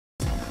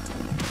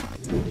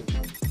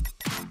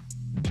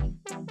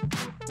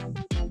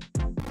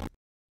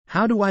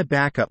How do I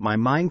back up my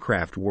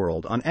Minecraft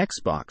world on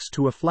Xbox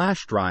to a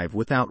flash drive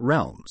without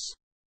realms?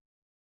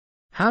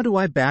 How do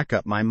I back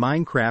up my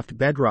Minecraft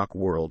Bedrock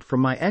world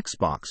from my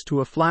Xbox to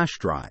a flash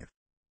drive?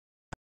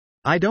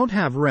 I don't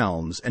have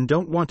realms and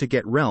don't want to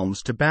get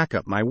realms to back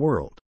up my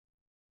world.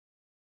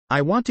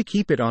 I want to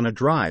keep it on a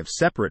drive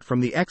separate from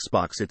the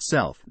Xbox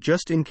itself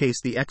just in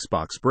case the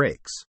Xbox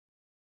breaks.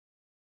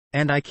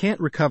 And I can't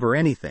recover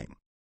anything.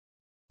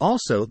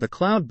 Also, the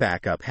cloud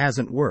backup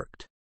hasn't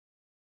worked.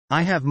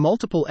 I have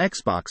multiple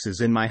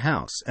Xboxes in my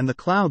house and the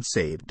cloud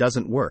save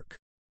doesn't work.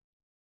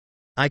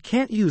 I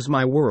can't use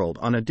my world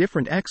on a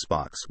different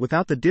Xbox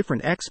without the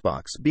different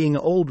Xbox being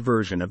an old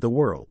version of the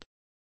world.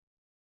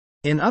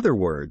 In other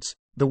words,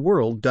 the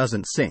world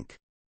doesn't sync.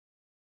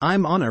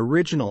 I'm on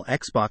original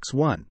Xbox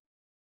One.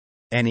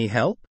 Any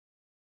help?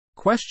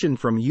 Question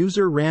from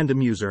user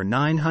random user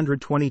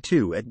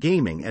 922 at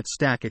gaming at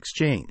Stack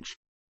Exchange.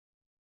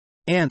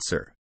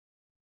 Answer.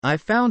 I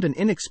found an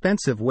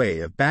inexpensive way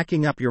of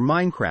backing up your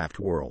Minecraft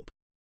world.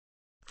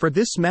 For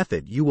this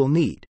method you will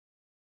need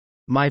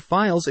My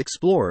Files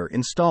Explorer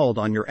installed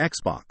on your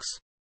Xbox.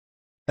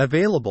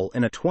 Available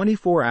in a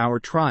 24-hour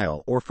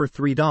trial or for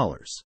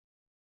 $3.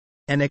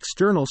 An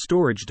external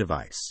storage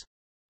device.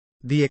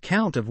 The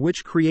account of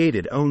which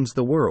created owns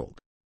the world.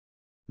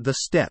 The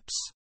steps.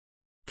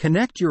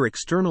 Connect your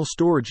external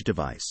storage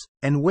device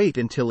and wait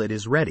until it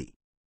is ready.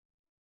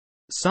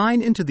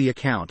 Sign into the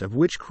account of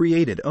which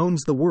created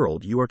owns the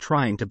world you are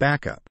trying to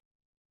back up.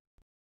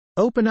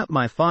 Open up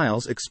My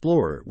Files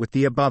Explorer with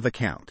the above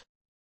account.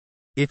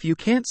 If you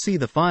can't see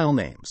the file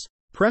names,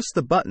 press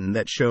the button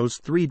that shows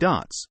 3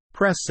 dots,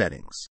 press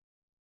Settings.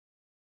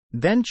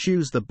 Then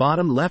choose the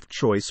bottom left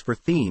choice for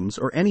themes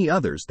or any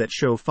others that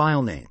show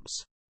file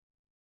names.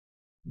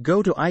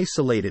 Go to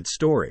Isolated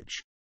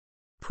Storage.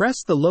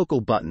 Press the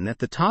local button at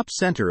the top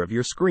center of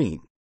your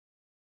screen.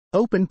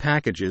 Open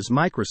Packages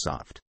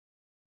Microsoft.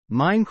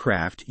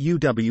 Minecraft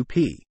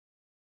UWP.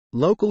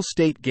 Local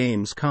State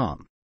Games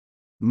Com.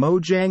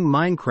 Mojang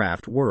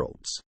Minecraft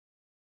Worlds.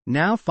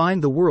 Now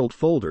find the world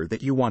folder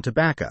that you want to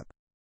back up.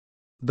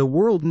 The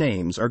world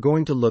names are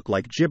going to look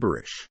like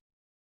gibberish.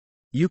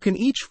 You can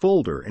each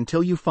folder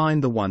until you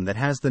find the one that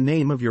has the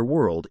name of your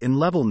world in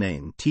level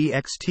name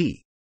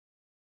txt.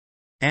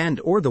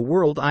 And/or the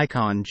world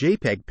icon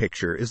JPEG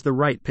picture is the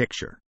right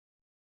picture.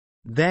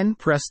 Then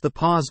press the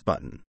pause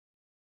button.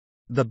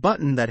 The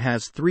button that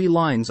has 3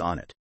 lines on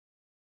it.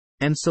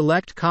 And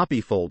select Copy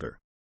Folder.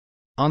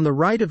 On the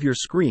right of your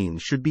screen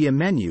should be a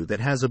menu that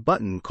has a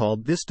button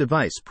called This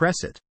Device.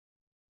 Press it.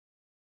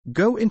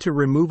 Go into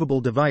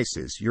Removable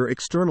Devices, your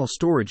external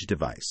storage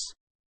device.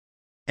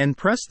 And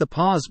press the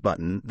pause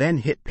button, then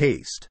hit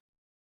Paste.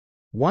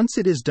 Once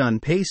it is done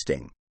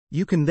pasting,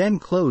 you can then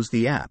close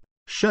the app,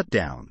 shut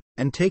down,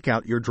 and take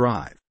out your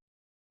drive.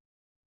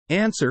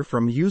 Answer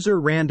from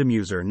user random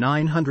user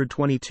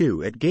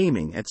 922 at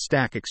gaming at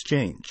Stack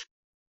Exchange.